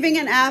receiving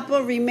an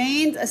apple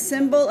remained a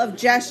symbol of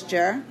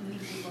gesture,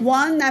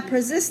 one that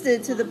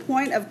persisted to the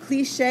point of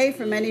cliche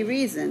for many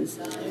reasons.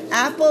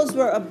 Apples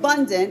were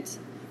abundant.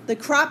 The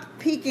crop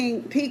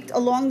peaked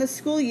along the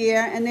school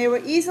year, and they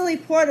were easily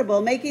portable,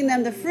 making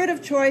them the fruit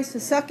of choice for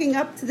sucking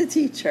up to the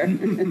teacher.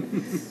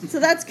 So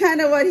that's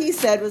kind of what he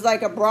said, was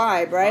like a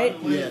bribe, right?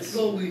 On the way to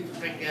school, we used to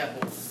pick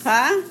apples.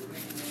 Huh?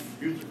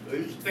 We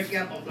used to pick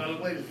apples on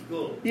the way to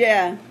school.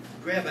 Yeah,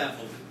 Crab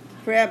apples.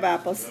 crab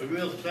apples. They're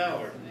real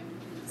sour.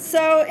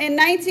 So in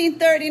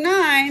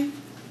 1939,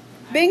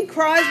 Bing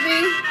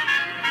Crosby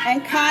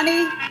and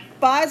Connie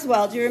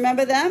Boswell. Do you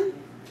remember them?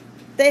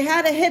 They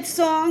had a hit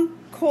song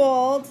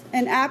called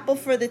An Apple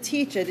for the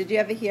Teacher. Did you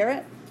ever hear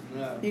it?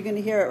 No. You're going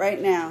to hear it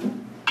right now.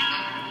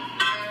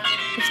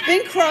 It's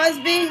Bing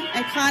Crosby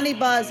and Connie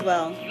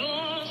Boswell.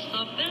 You're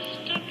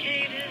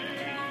sophisticated.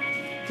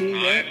 Can you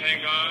hear it?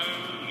 think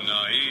I'm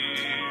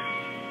naive.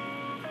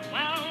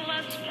 Well,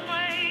 let's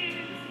play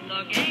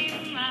the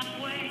game that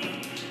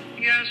way.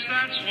 Yes,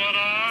 that's what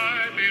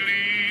I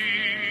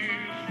believe.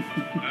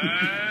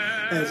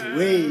 That's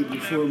way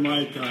before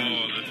my time. For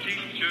the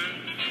teacher,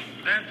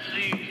 that's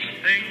the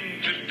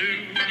thing to do.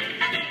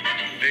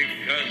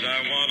 Because I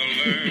want to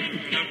learn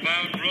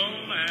about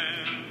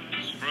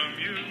romance from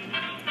you.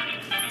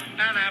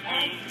 An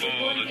apple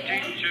for the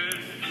teacher,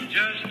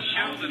 just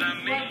show that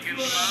I'm making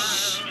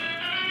smile.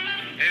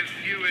 If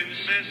you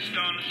insist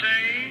on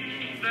saying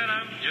that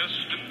I'm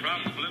just a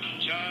problem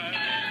child,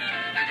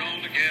 you're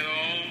going to get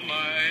all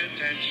my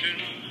attention,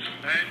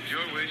 and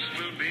your wish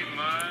will be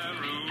my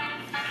rule.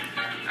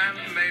 And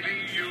maybe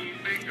you'll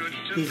be good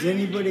to Does me.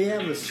 anybody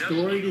have a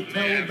story to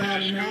tell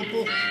about an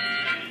apple?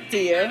 Do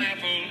you?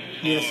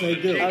 Yes, I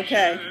do.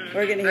 Okay,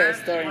 we're going to hear a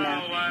story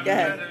now. Go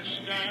ahead.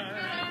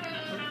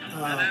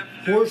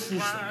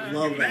 Horses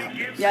love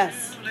apples.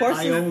 Yes, I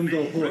horses. owned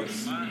a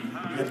horse.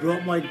 I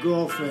brought my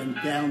girlfriend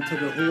down to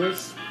the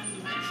horse.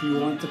 She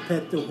wanted to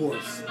pet the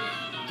horse.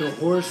 The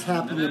horse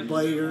happened to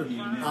bite her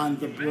on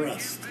the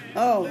breast.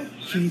 Oh,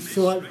 She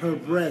thought her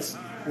breast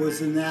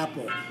was an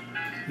apple.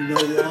 You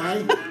know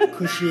why?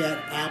 Because she had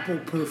apple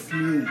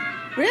perfume.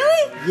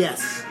 really?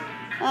 Yes.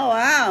 Oh,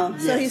 wow.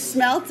 So he Yes.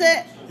 smelt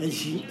it? And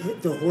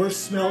the horse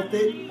smelt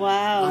it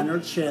Wow. on her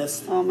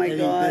chest. Oh, my and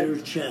God. he bit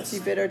her chest. She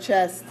bit her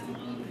chest.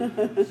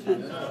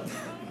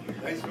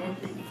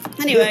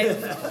 Anyway,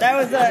 that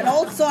was an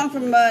old song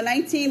from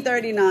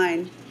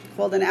 1939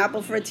 called An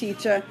Apple for a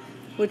Teacher,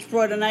 which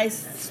brought a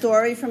nice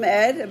story from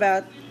Ed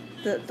about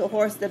the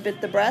horse that bit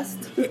the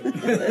breast. Usually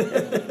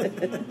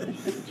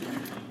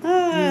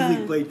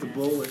bite the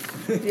bullet.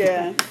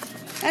 Yeah.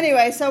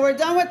 Anyway, so we're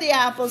done with the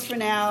apples for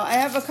now. I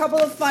have a couple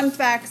of fun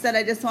facts that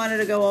I just wanted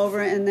to go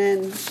over, and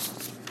then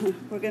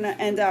we're going to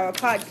end our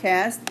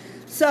podcast.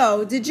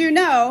 So, did you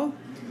know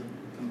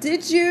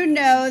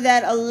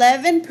that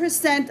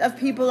 11% of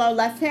people are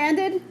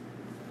left-handed?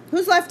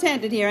 Who's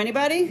left-handed here?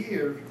 Anybody?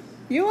 Here.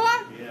 You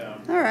are? Yeah.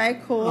 All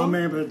right, cool. I'm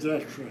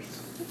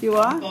ambidextrous. You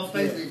are? Well,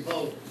 basically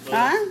both. But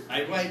Huh?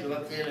 I write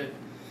left-handed.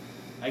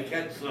 I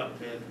catch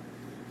left-handed.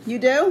 You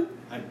do?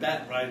 I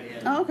bat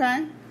right-handed. Oh,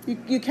 okay.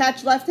 You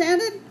catch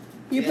left-handed?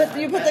 You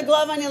Yeah, put the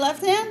glove on your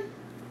left hand?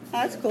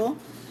 That's cool.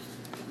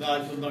 No, I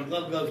put my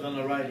glove goes on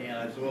the right hand.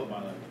 I throw it my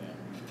left hand.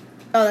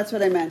 Oh, that's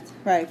what I meant.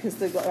 Right, because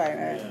the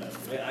right.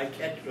 Yeah, I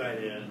catch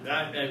right-handed.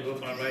 I go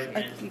with my right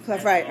hand. You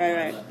clip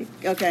right.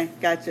 Okay,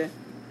 gotcha.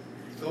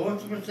 So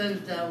what's the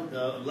percentage now with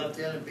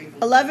left-handed people?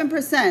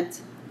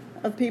 11%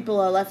 of people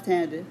are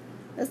left-handed.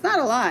 That's not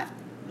a lot.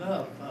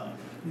 No, it's not.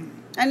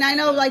 And I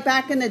know, like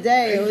back in the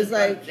day, it They was just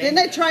like, didn't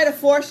they try to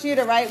force you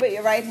to write with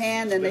your right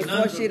hand, and they The nuns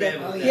forced were you bad to,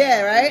 with that.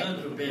 yeah, The right,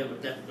 nuns were bad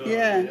with that stuff.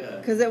 yeah,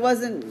 because it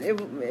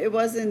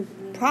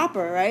wasn't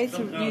proper, right, to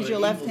Some kind use of your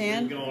evil left thing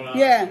hand. going on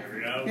Yeah, here,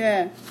 you know?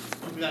 yeah.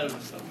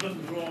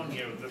 Something's wrong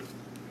here with it,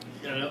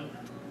 you know?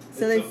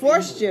 So they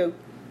forced you.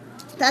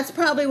 That's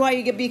probably why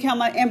you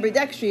become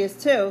ambidextrous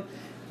too,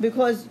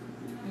 because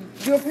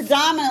you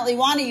predominantly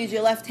want to use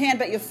your left hand,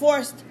 but you're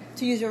forced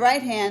to use your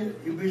right hand.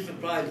 You'd be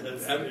surprised that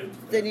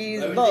Then you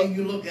use everything both.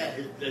 you look at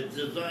is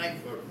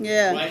designed for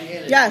Yeah.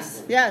 right-handed Yes,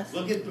 people. yes.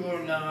 Look at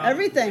doorknobs.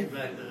 Everything. things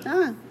like that.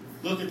 Ah,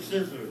 Look at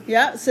scissors.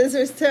 yeah,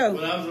 scissors too.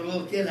 When I was a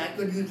little kid, I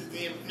couldn't use the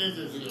damn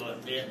scissors in the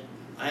left hand.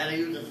 I had to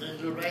use the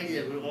scissors right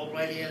hand. We were all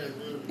right-handed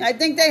scissors. I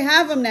think they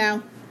have them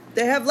now.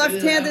 They have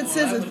left-handed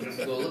scissors.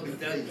 Let me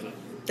tell you.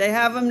 They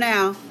have them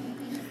now.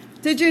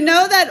 Did you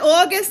know that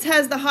August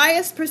has the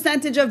highest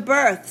percentage of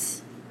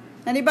births?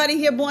 Anybody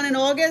here born in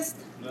August?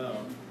 No.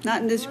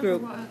 Not in this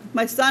group.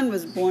 My son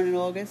was born in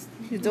August.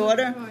 Your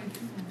daughter?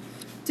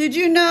 Did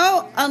you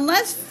know,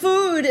 unless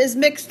food is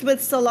mixed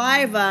with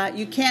saliva,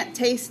 you can't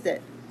taste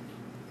it?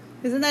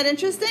 Isn't that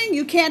interesting?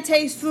 You can't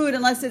taste food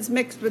unless it's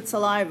mixed with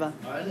saliva.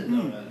 I didn't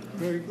know that.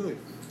 Very good.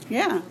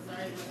 Yeah.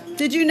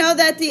 Did you know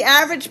that the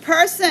average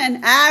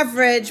person,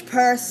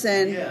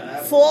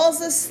 Yeah,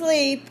 falls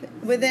asleep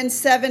within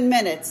 7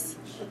 minutes?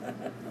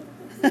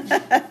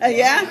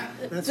 Yeah?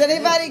 Does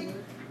anybody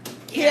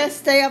here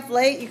stay up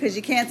late because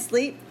you can't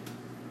sleep?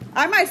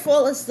 I might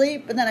fall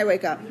asleep and then I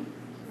wake up.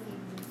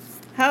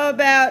 How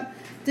about,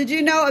 did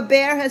you know a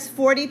bear has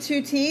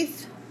 42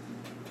 teeth?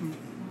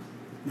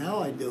 Now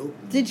I do.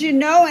 Did you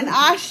know an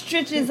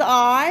ostrich's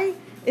eye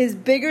is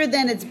bigger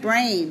than its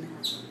brain?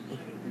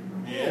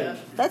 Yeah.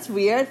 That's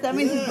weird. That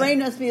means his brain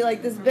must be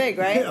like this big,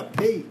 right? Yeah,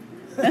 pee.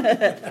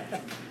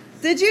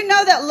 Did you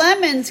know that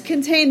lemons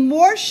contain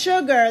more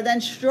sugar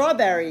than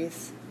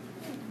strawberries?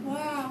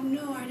 Wow,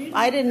 no, I didn't.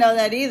 I didn't know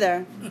that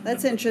either.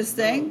 That's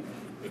interesting.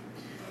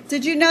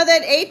 Did you know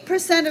that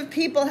 8% of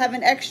people have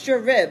an extra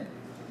rib?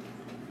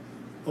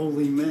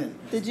 Only men.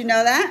 Did you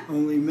know that?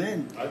 Only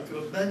men. I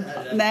thought Ben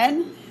had that.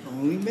 Men?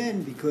 Only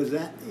men, because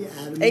that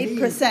Adam and Eve-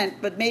 8%,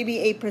 but maybe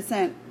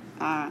 8%.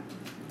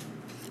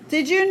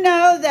 Did you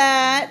know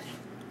that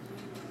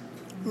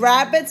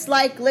rabbits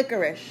like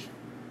licorice?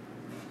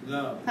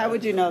 No. How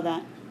would you know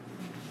that?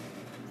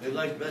 They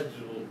like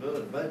vegetables,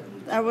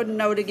 vegetables. I wouldn't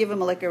know to give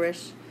them a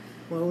licorice.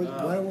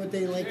 Why would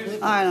they like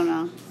licorice? I don't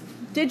know.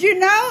 Did you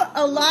know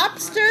a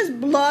lobster's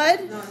blood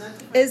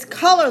is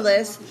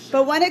colorless,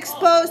 but when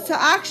exposed to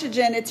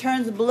oxygen, it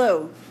turns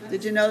blue?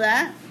 Did you know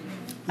that?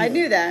 I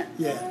knew that.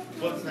 Yeah.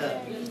 What's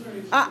that?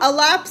 A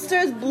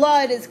lobster's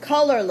blood is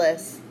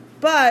colorless,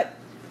 but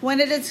when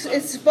it is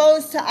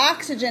exposed to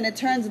oxygen, it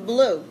turns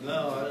blue.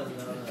 No, I didn't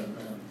know that.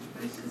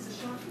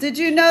 No. Did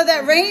you know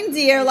that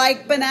reindeer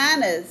like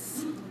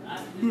bananas?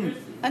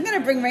 I'm gonna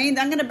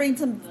bring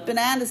some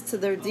bananas to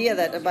the deer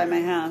that are by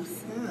my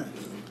house. Yeah.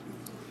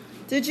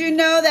 Did you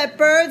know that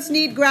birds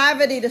need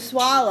gravity to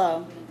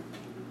swallow?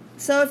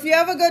 So if you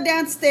ever go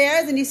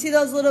downstairs and you see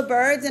those little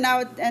birds in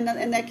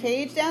their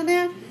cage down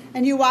there,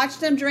 and you watch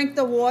them drink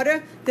the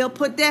water, they'll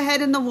put their head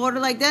in the water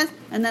like this,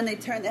 and then they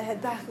turn their head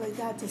back like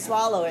that to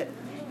swallow it.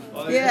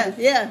 Oh, Yeah.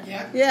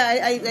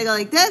 They go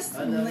like this,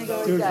 and then they go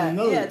like There's that.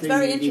 another Yeah, it's thing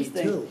very they need,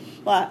 interesting. too.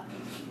 What?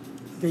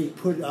 They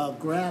put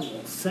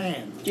gravel,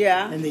 sand.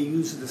 Yeah. And they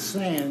use the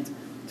sand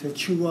to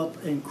chew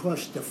up and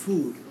crush the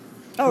food.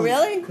 Oh,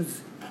 really? Because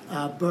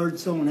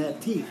birds don't have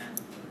teeth.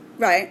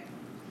 Right.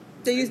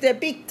 They use their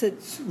beak to.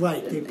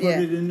 Right. They put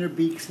Yeah. it in their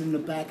beaks in the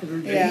back of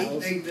their Yeah.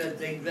 tails.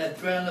 That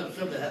drown up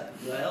some of that.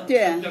 Help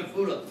Yeah. cook their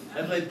food up.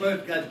 That's why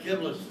birds got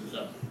giblets and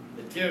stuff.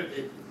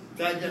 It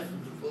digests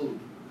the food.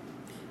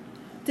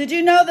 Did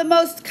you know the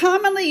most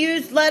commonly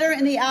used letter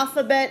in the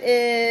alphabet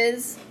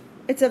is?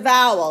 It's a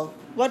vowel.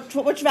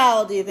 Which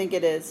vowel do you think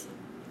it is?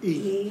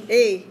 E.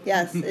 E.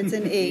 Yes, it's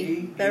an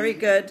E. Very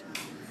good.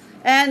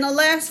 And the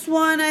last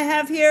one I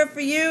have here for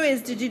you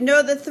is, did you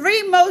know the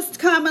 3 most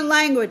common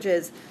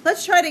languages?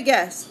 Let's try to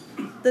guess.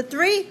 The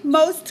 3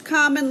 most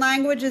common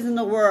languages in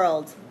the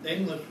world.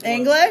 English.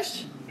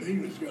 English?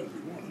 English got to be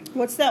one.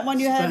 What's that one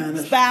you have?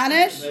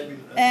 Spanish. Spanish.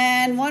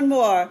 And one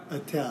more.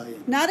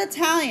 Italian. Not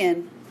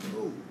Italian.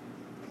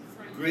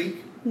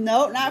 Greek.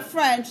 No, not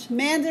French.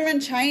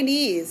 Mandarin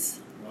Chinese.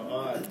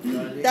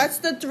 Chinese. That's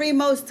the 3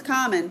 most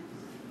common.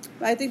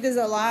 I think there's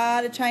a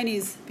lot of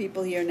Chinese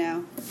people here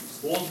now.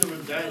 All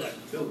different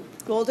dialects, too.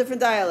 All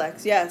different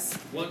dialects, yes.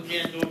 One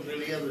can't go to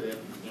the other.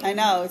 I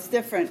know, it's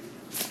different.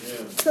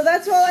 Yeah. So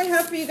that's all I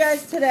have for you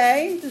guys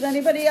today. Does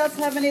anybody else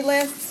have any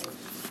last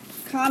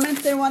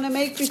comments they want to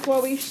make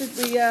before we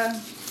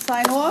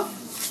sign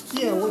off?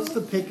 Yeah, what's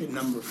the picket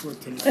number for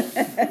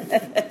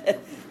tonight?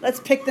 Let's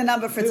pick the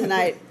number for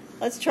tonight.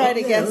 Let's try to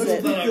Okay, guess let's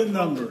it. pick the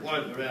number.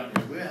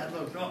 We have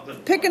no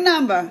chocolate. Pick a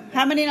number.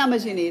 How many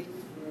numbers you need?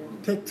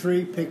 Pick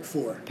 3, pick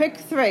 4. Pick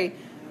 3.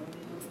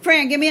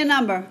 Fran, give me a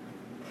number.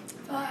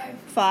 5.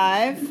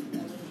 5.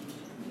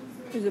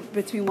 Is it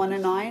between 1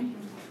 and 9?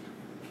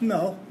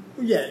 No.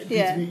 Yeah.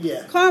 Yeah.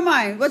 Yeah.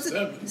 Carmine, what's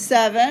it?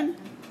 7.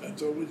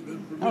 That's always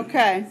been for me.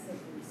 Okay.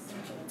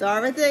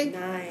 Dorothy?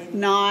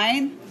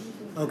 9.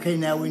 Okay,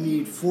 now we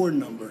need 4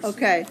 numbers.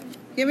 Okay.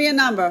 Give me a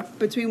number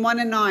between 1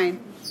 and 9.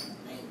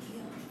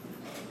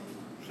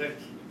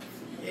 6.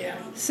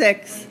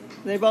 6.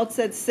 They both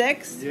said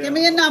 6. Yeah. Give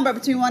me a number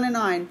between 1 and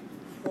 9.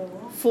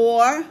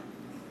 4.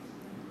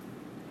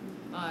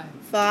 5.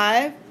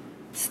 5.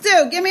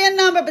 Stu, give me a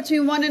number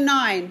between 1 and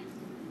 9.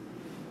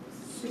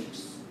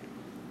 6.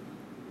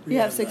 You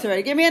have 6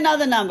 already. Give me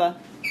another number.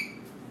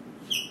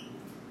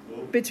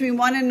 Between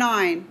 1 and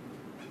 9.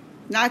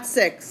 Not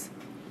 6.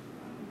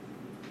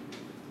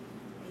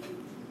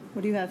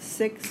 What do you have?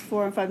 6,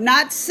 4, and 5.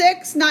 Not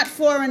 6, not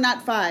 4, and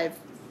not 5.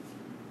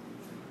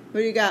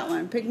 What do you got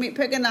one?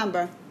 Pick a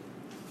number.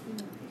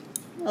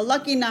 A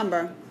lucky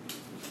number.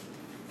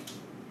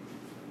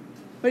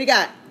 What do you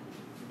got?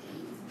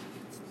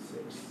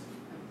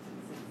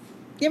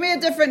 Give me a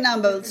different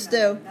number,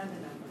 Stu.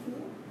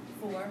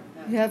 4.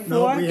 You have 4?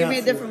 No, we Give me a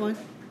have different 4. one.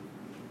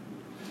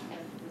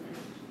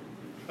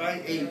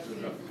 Try 8.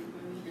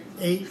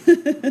 8?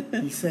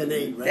 You said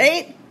 8, right?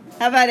 8?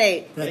 How about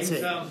 8? That's 8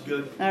 it. sounds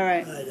good. All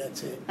right. All right,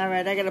 that's it. All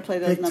right, I got to play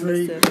those Pick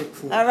numbers 3, too. pick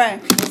 4. All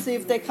right, we'll see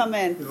if they come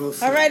in. We'll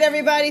see. All right,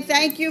 everybody,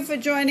 thank you for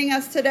joining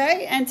us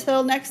today.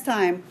 Until next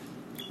time,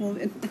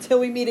 until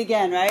we meet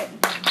again, right?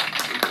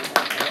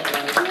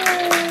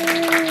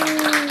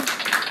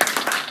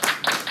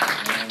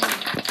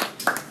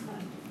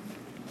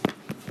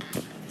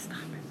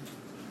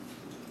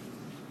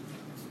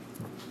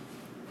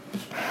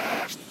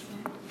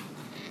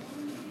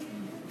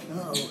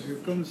 Uh-oh, here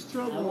comes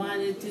trouble. I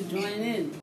wanted to join in.